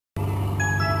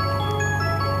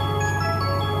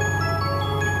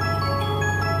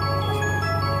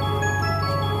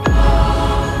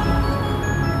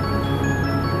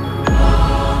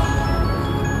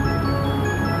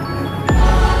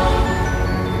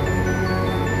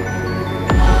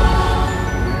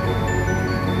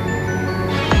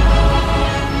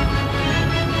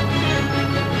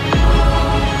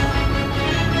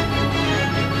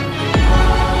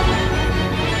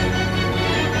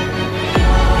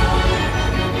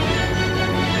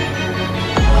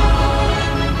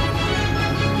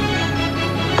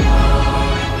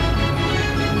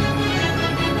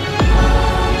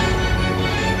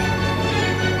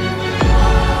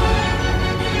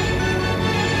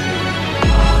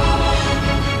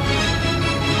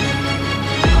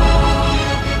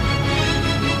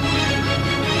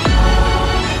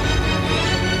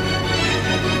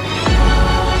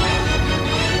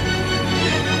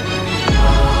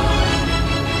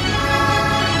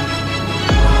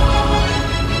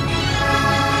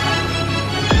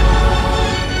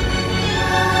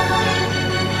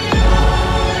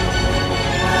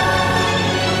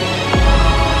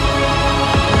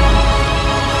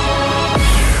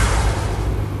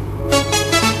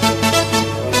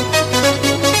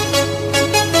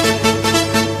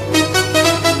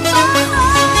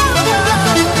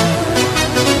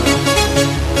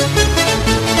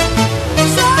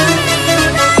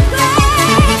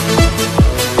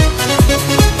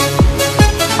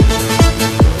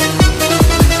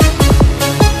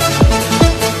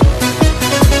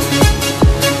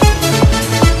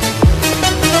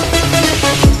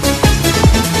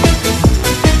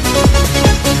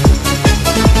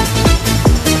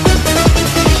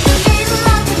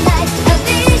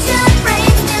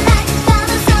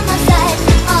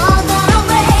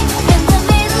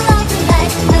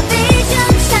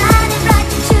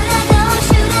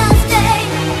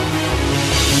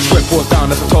Force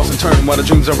down as I toss and turn while the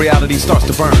dreams of reality starts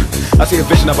to burn. I see a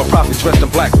vision of a prophet dressed in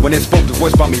black. When it spoke, the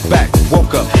voice brought me back.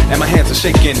 Woke up and my hands are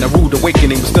shaking. A rude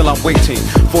awakening, but still I'm waiting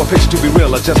for a picture to be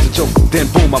real or just a joke. Then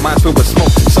boom, my mind's filled with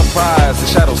smoke. Surprise, the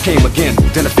shadows came again.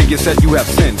 Then the figure said, you have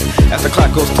sinned. As the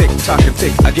clock goes tick, tock and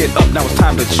tick, I get up, now it's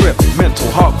time to trip. Mental,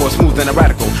 hardcore, smooth and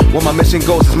radical. Where my mission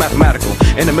goes is mathematical.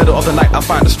 In the middle of the night, I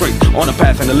find the strength on a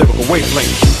path in the lyrical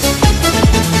wavelength.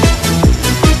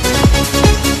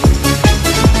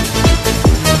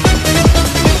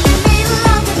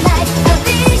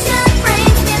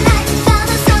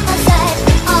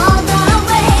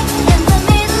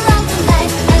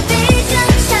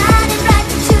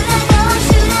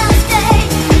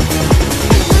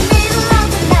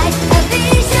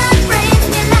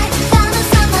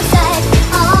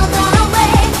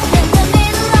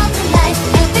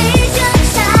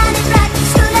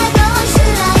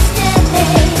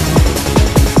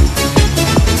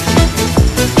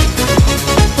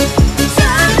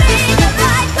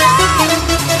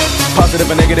 Positive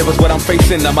and negative is what I'm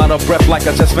facing. I'm out of breath like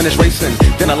I just finished racing.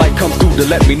 Then a light comes through to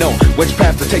let me know which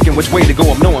path to take and which way to go.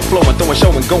 I'm knowing, flowing, throwing,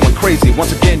 showing, going crazy.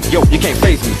 Once again, yo, you can't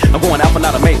faze me. I'm going alpha,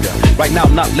 not omega. Right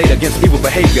now, not late against evil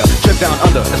behavior. Trip down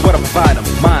under, that's what I provide them.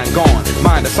 Mind gone,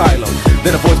 mind asylum.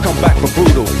 Then the voice come back for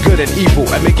brutal, good and evil,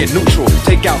 and make it neutral.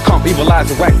 Take out comp, evil eyes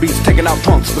and whack beats, taking out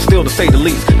punks, but still to say the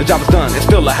least, the job is done, and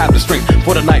still I have the strength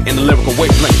for the night in the lyrical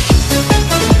wavelength.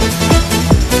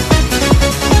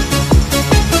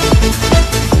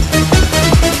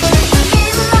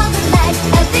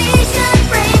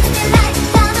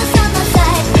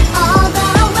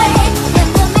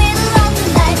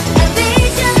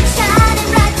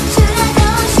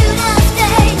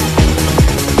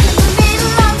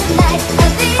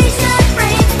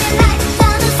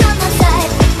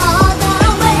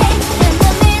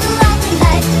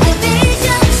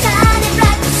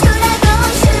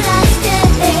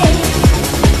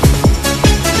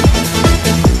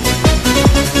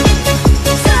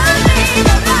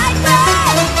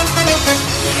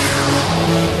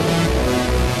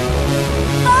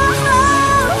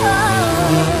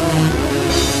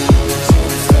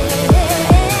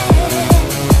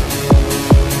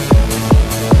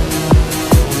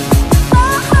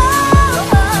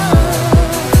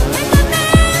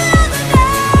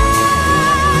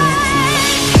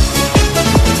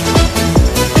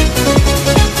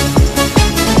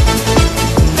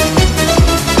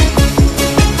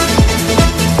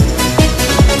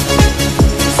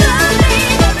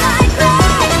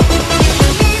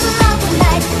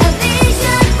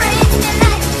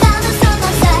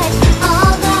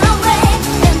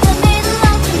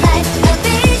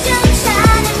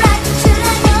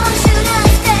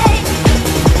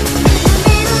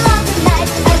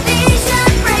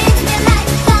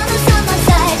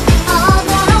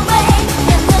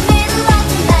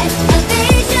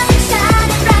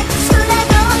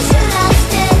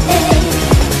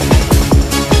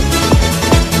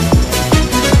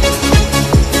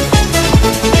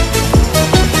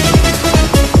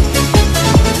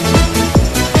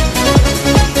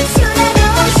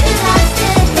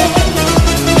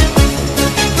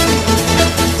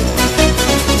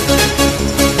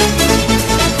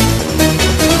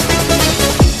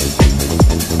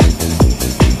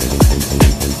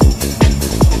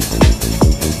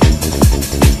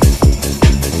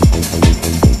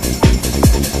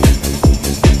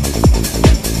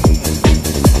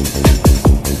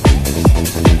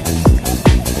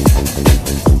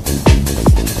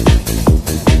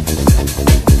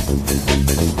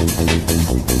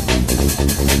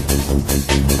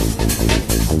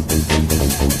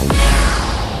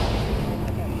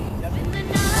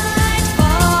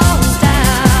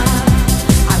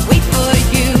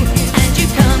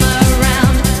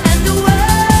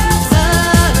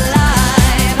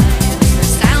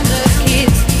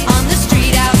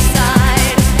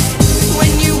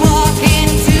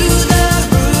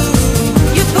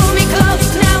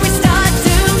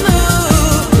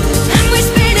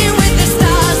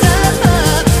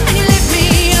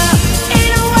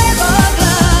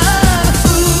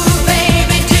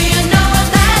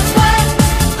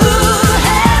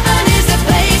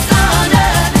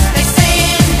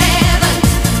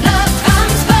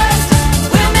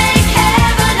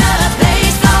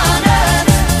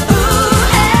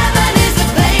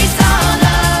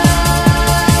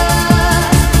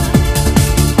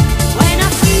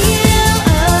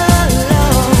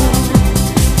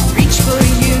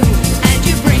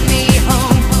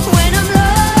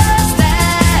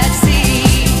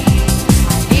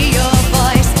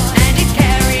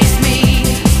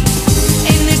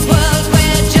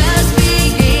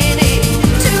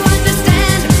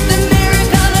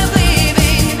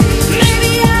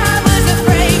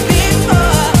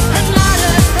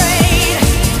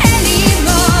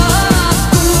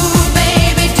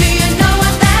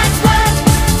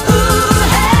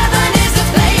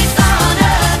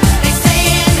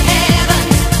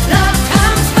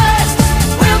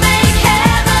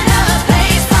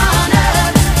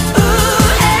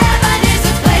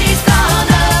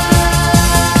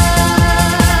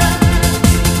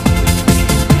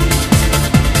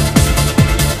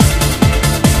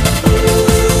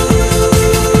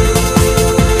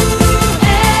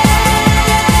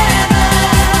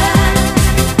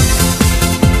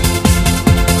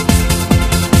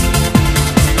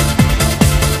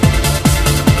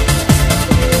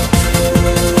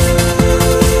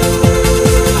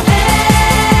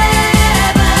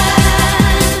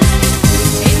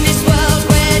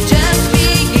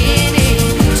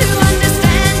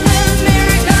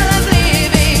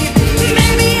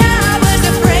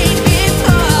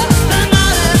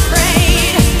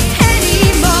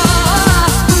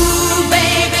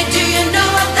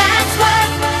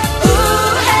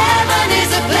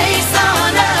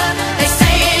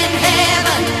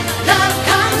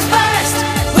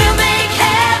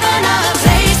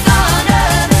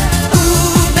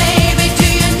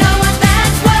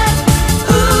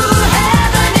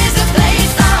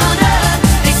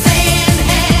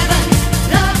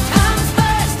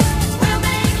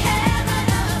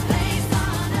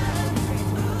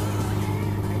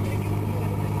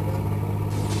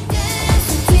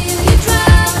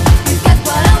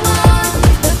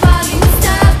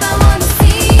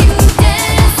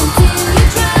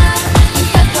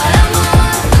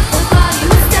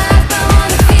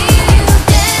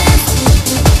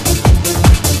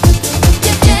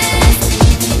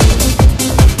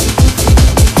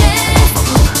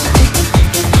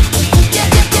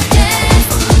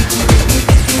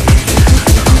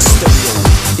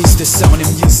 the sound of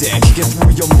music get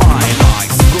through your mind like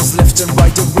goes left and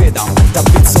right the rhythm. That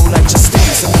beat so like just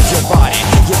dance and move your body.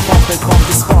 Get bump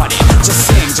this body. Just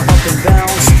sing, jump up and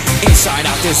bounce. Inside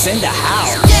out this in the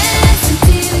house. Dance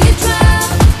until you drop.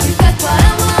 You got what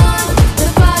I want. The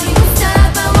party won't stop.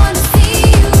 I wanna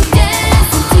see you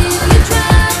dance until you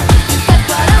drop. You got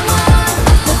what I want.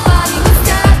 The party won't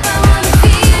stop. I wanna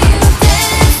feel you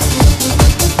dance.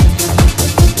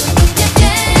 Yeah,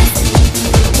 dance.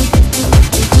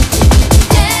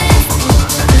 Dance.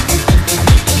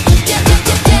 Yeah,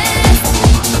 dance.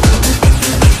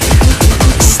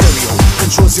 Stereo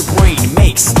controls your brain,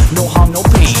 makes no harm, no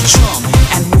pain. Jump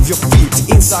and move your feet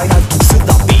inside out to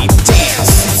the beat.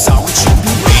 Dance, it's how it should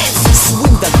be made.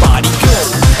 Swing that body, girl,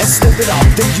 and step it up.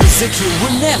 The music here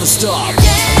will never stop.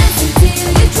 Dance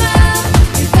until you drop.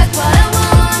 You got what I want.